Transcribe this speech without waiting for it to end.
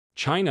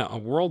China, a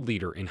world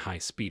leader in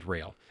high-speed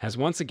rail, has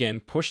once again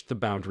pushed the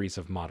boundaries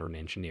of modern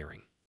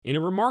engineering. In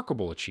a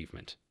remarkable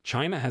achievement,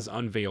 China has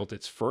unveiled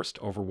its first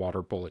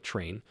overwater bullet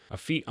train, a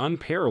feat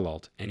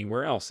unparalleled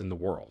anywhere else in the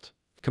world.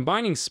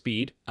 Combining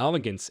speed,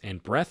 elegance,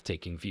 and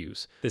breathtaking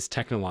views, this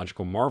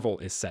technological marvel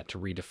is set to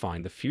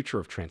redefine the future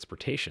of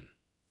transportation.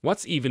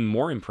 What's even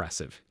more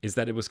impressive is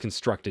that it was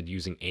constructed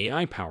using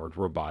AI-powered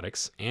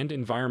robotics and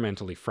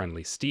environmentally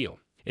friendly steel.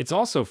 It's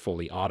also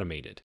fully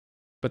automated.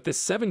 But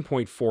this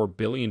 $7.4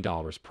 billion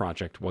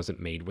project wasn't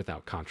made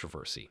without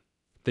controversy.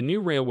 The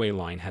new railway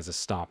line has a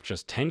stop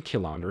just 10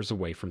 kilometers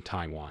away from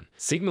Taiwan,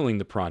 signaling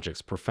the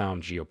project's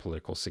profound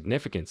geopolitical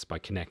significance by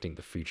connecting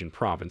the Fujian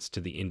province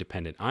to the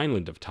independent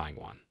island of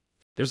Taiwan.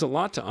 There's a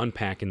lot to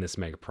unpack in this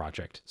mega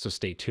project, so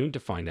stay tuned to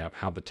find out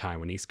how the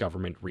Taiwanese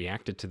government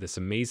reacted to this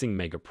amazing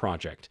mega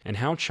project and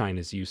how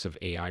China's use of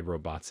AI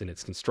robots in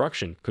its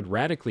construction could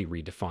radically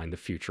redefine the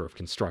future of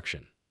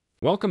construction.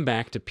 Welcome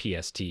back to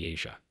PST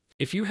Asia.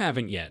 If you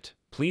haven't yet,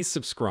 please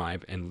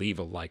subscribe and leave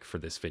a like for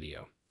this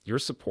video. Your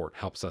support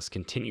helps us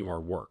continue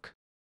our work.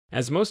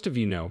 As most of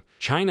you know,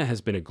 China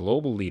has been a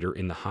global leader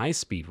in the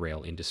high-speed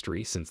rail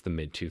industry since the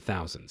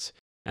mid-2000s.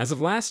 As of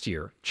last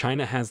year,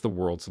 China has the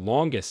world's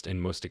longest and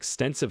most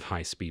extensive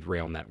high-speed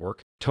rail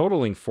network,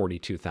 totaling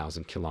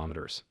 42,000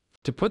 kilometers.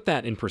 To put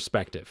that in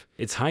perspective,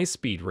 its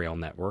high-speed rail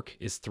network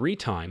is 3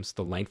 times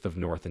the length of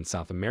North and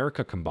South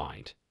America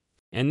combined.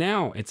 And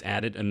now it's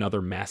added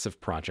another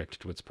massive project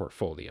to its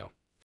portfolio.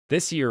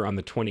 This year, on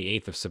the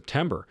 28th of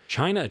September,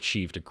 China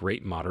achieved a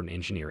great modern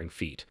engineering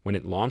feat when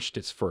it launched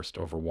its first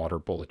overwater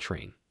bullet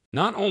train.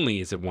 Not only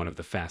is it one of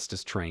the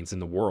fastest trains in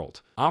the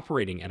world,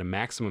 operating at a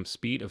maximum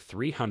speed of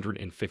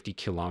 350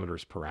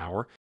 kilometers per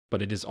hour,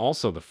 but it is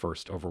also the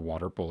first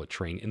overwater bullet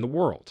train in the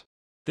world.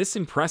 This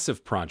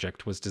impressive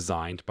project was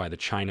designed by the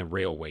China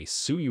Railway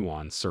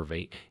Suyuan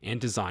Survey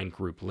and Design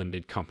Group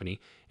Limited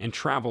Company and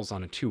travels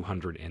on a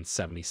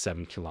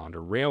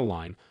 277-kilometer rail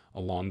line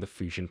along the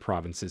Fujian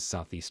province's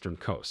southeastern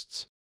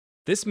coasts.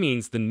 This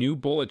means the new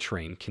bullet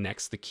train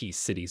connects the key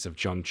cities of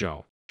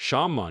Zhengzhou,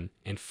 Xiamen,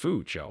 and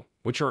Fuzhou,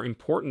 which are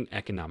important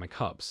economic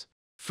hubs.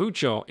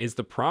 Fuzhou is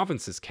the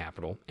province's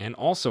capital and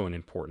also an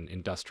important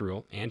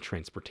industrial and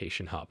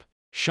transportation hub.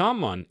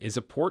 Xiamen is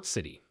a port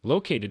city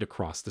located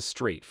across the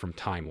strait from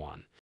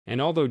Taiwan,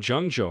 and although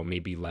Zhengzhou may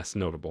be less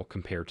notable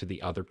compared to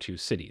the other 2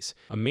 cities,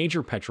 a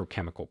major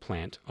petrochemical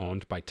plant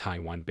owned by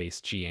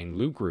Taiwan-based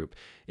Jiangsu Group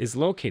is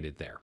located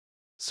there.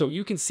 So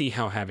you can see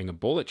how having a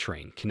bullet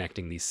train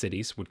connecting these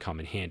cities would come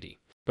in handy.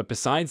 But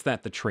besides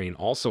that, the train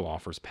also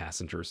offers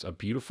passengers a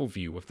beautiful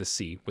view of the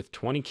sea with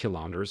 20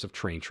 kilometers of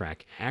train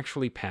track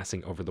actually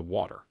passing over the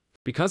water.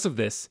 Because of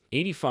this,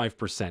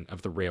 85%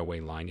 of the railway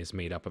line is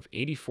made up of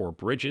 84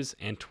 bridges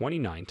and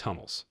 29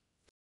 tunnels.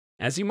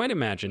 As you might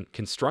imagine,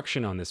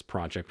 construction on this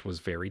project was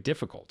very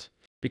difficult.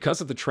 Because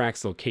of the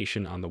track's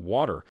location on the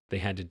water, they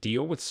had to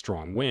deal with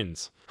strong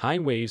winds, high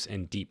waves,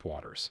 and deep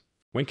waters.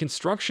 When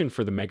construction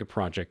for the mega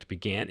project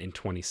began in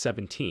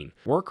 2017,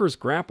 workers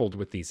grappled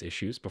with these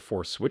issues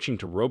before switching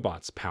to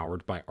robots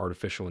powered by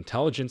artificial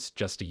intelligence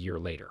just a year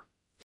later.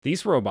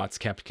 These robots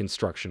kept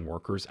construction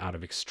workers out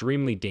of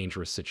extremely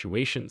dangerous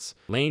situations,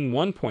 laying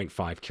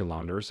 1.5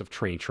 kilometers of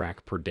train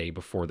track per day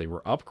before they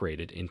were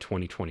upgraded in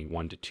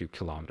 2021 to 2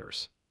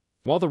 kilometers.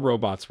 While the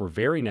robots were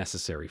very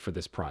necessary for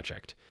this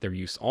project, their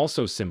use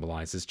also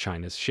symbolizes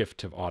China's shift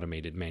to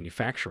automated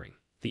manufacturing.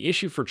 The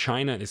issue for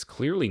China is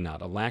clearly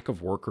not a lack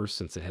of workers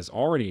since it has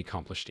already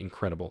accomplished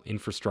incredible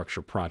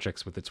infrastructure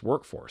projects with its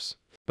workforce.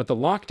 But the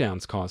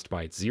lockdowns caused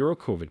by its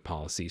zero-COVID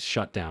policies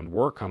shut down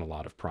work on a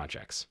lot of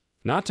projects.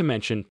 Not to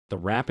mention, the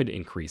rapid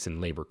increase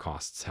in labor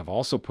costs have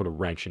also put a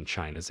wrench in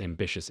China's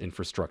ambitious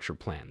infrastructure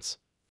plans.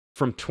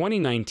 From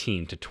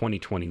 2019 to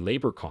 2020,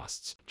 labor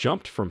costs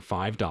jumped from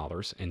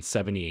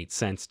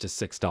 $5.78 to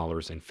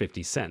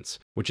 $6.50,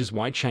 which is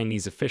why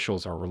Chinese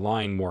officials are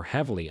relying more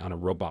heavily on a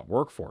robot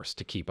workforce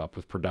to keep up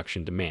with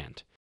production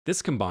demand.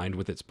 This, combined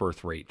with its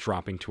birth rate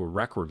dropping to a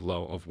record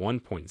low of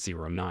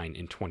 1.09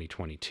 in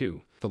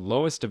 2022, the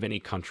lowest of any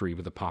country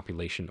with a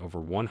population over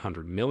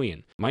 100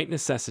 million, might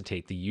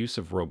necessitate the use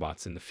of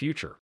robots in the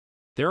future.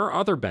 There are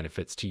other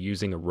benefits to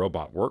using a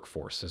robot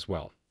workforce as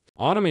well.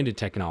 Automated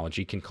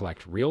technology can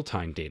collect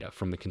real-time data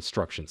from the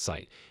construction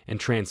site and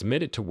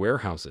transmit it to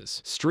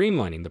warehouses,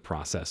 streamlining the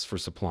process for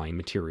supplying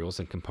materials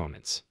and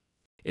components.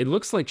 It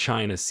looks like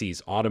China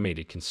sees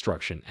automated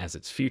construction as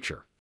its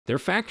future. Their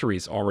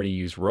factories already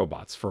use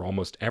robots for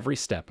almost every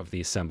step of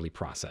the assembly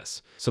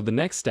process, so the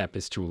next step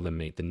is to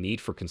eliminate the need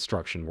for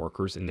construction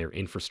workers in their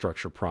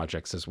infrastructure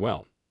projects as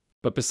well.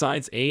 But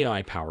besides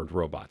AI-powered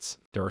robots,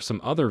 there are some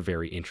other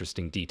very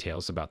interesting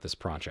details about this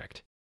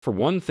project. For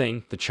one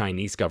thing, the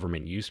Chinese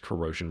government used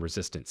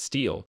corrosion-resistant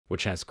steel,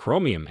 which has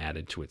chromium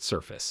added to its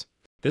surface.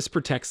 This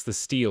protects the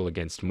steel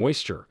against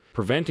moisture,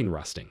 preventing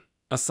rusting.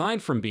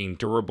 Aside from being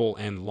durable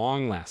and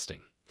long-lasting,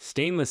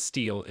 stainless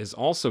steel is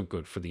also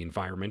good for the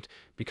environment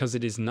because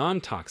it is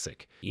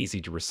non-toxic,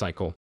 easy to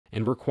recycle,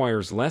 and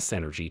requires less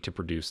energy to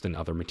produce than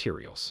other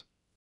materials.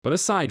 But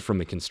aside from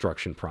the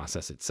construction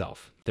process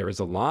itself, there is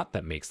a lot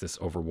that makes this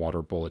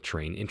overwater bullet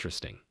train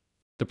interesting.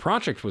 The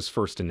project was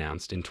first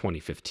announced in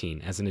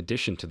 2015 as an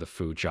addition to the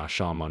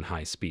Fuzhou-Xiamen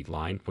high-speed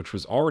line, which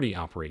was already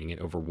operating at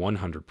over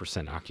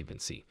 100%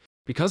 occupancy.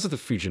 Because of the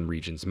Fujian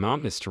region's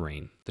mountainous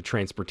terrain, the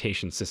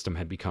transportation system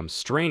had become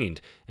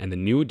strained, and the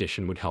new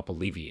addition would help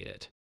alleviate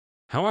it.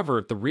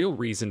 However, the real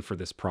reason for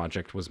this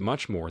project was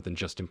much more than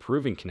just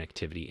improving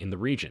connectivity in the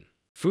region.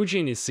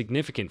 Fujian is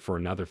significant for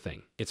another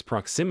thing: its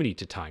proximity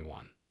to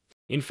Taiwan.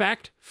 In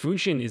fact,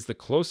 Fujian is the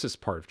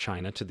closest part of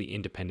China to the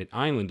independent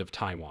island of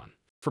Taiwan.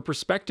 For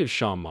perspective,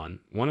 Xiamen,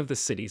 one of the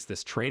cities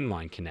this train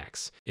line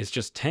connects, is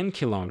just 10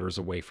 kilometers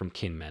away from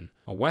Kinmen,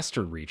 a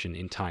western region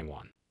in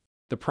Taiwan.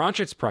 The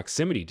project's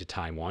proximity to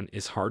Taiwan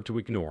is hard to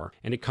ignore,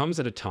 and it comes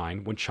at a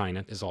time when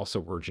China is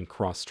also urging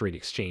cross-strait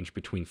exchange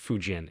between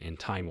Fujian and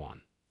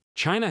Taiwan.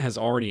 China has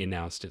already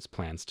announced its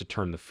plans to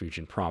turn the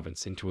Fujian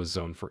province into a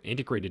zone for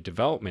integrated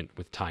development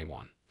with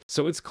Taiwan.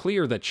 So it's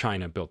clear that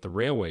China built the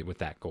railway with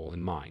that goal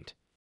in mind.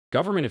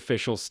 Government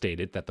officials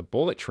stated that the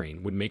bullet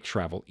train would make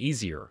travel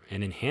easier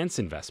and enhance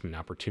investment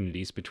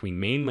opportunities between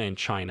mainland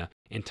China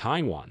and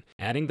Taiwan,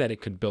 adding that it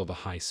could build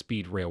a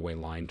high-speed railway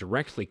line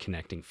directly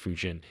connecting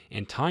Fujian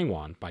and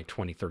Taiwan by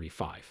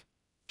 2035.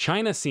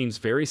 China seems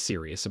very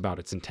serious about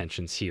its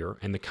intentions here,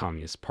 and the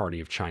Communist Party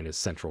of China's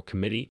Central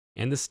Committee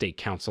and the State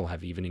Council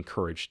have even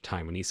encouraged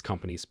Taiwanese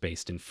companies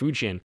based in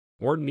Fujian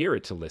or near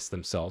it to list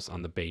themselves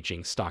on the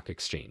Beijing Stock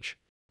Exchange.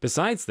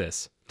 Besides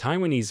this,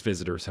 Taiwanese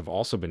visitors have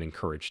also been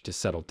encouraged to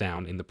settle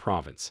down in the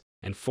province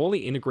and fully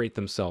integrate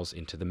themselves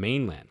into the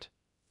mainland.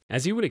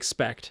 As you would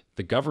expect,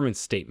 the government's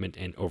statement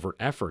and overt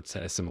efforts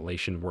at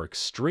assimilation were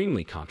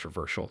extremely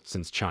controversial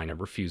since China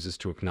refuses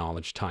to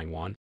acknowledge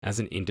Taiwan as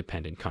an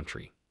independent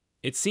country.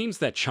 It seems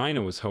that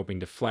China was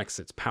hoping to flex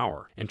its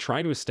power and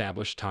try to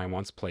establish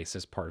Taiwan's place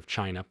as part of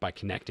China by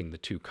connecting the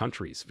two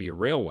countries via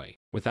railway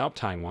without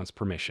Taiwan's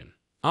permission.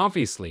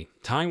 Obviously,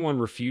 Taiwan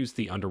refused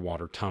the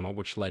underwater tunnel,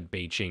 which led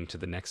Beijing to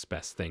the next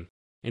best thing: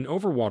 an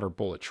overwater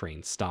bullet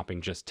train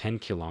stopping just 10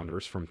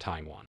 kilometers from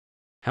Taiwan.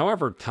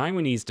 However,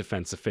 Taiwanese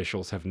defense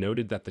officials have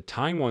noted that the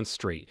Taiwan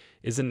Strait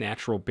is a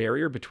natural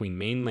barrier between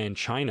mainland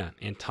China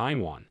and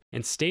Taiwan,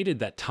 and stated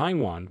that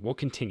Taiwan will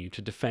continue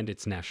to defend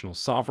its national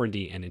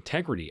sovereignty and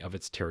integrity of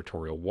its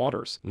territorial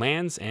waters,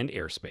 lands, and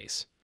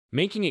airspace,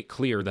 making it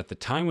clear that the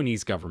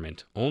Taiwanese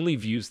government only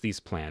views these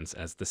plans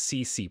as the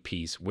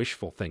CCP's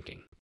wishful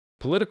thinking.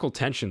 Political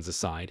tensions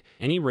aside,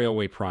 any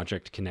railway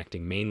project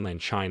connecting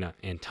mainland China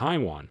and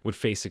Taiwan would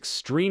face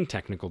extreme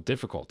technical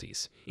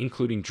difficulties,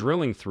 including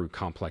drilling through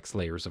complex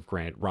layers of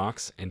granite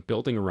rocks and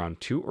building around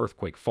two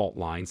earthquake fault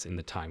lines in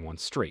the Taiwan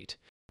Strait.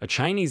 A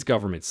Chinese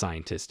government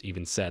scientist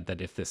even said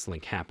that if this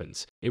link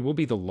happens, it will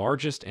be the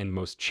largest and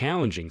most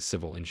challenging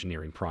civil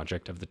engineering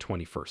project of the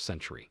 21st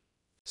century.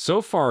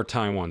 So far,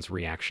 Taiwan's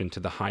reaction to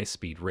the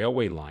high-speed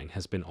railway line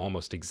has been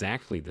almost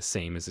exactly the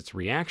same as its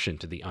reaction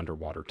to the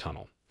underwater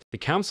tunnel. The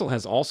Council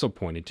has also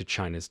pointed to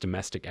China's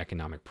domestic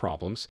economic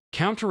problems,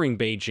 countering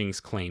Beijing's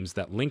claims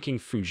that linking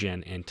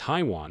Fujian and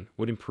Taiwan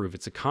would improve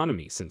its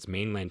economy, since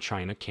mainland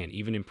China can't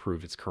even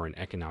improve its current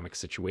economic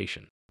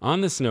situation. On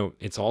this note,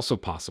 it's also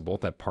possible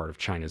that part of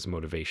China's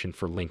motivation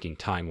for linking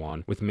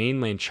Taiwan with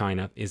mainland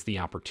China is the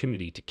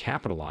opportunity to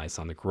capitalize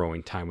on the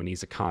growing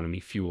Taiwanese economy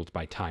fueled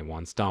by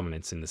Taiwan's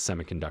dominance in the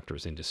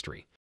semiconductors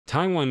industry.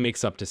 Taiwan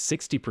makes up to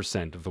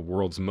 60% of the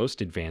world's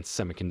most advanced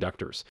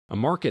semiconductors, a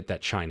market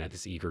that China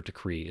is eager to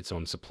create its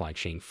own supply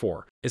chain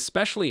for,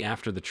 especially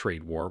after the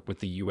trade war with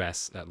the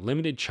US that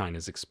limited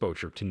China's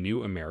exposure to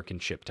new American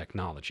chip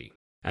technology.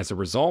 As a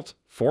result,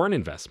 foreign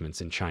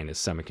investments in China's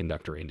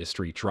semiconductor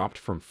industry dropped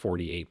from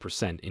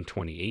 48% in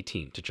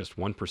 2018 to just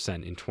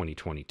 1% in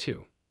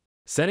 2022.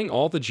 Setting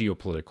all the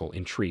geopolitical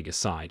intrigue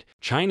aside,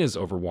 China's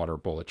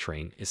overwater bullet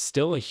train is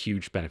still a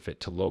huge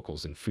benefit to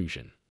locals in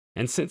Fujian.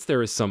 And since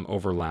there is some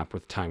overlap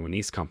with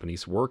Taiwanese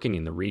companies working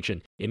in the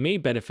region, it may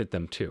benefit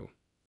them too.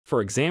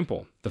 For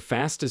example, the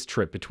fastest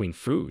trip between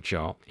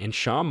Fuzhou and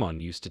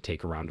Xiamen used to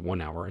take around 1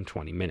 hour and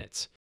 20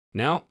 minutes.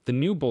 Now, the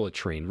new bullet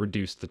train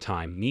reduced the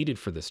time needed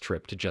for this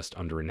trip to just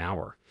under an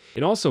hour.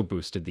 It also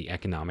boosted the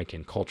economic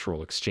and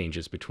cultural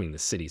exchanges between the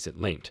cities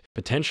it linked,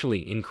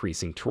 potentially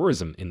increasing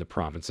tourism in the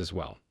province as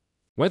well.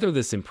 Whether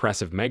this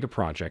impressive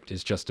megaproject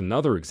is just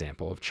another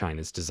example of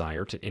China's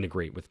desire to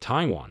integrate with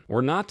Taiwan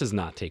or not does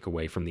not take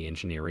away from the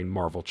engineering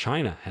marvel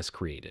China has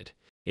created.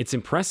 Its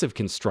impressive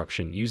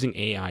construction using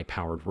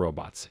AI-powered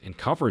robots and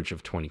coverage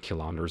of 20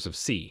 kilometers of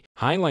sea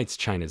highlights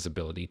China's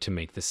ability to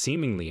make the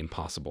seemingly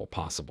impossible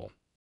possible.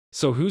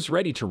 So who's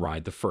ready to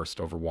ride the first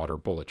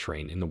overwater bullet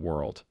train in the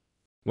world?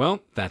 Well,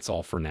 that's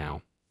all for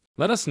now.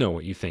 Let us know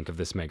what you think of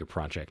this mega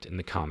project in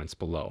the comments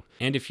below.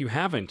 And if you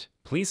haven't,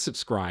 please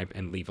subscribe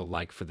and leave a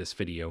like for this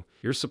video.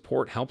 Your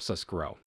support helps us grow.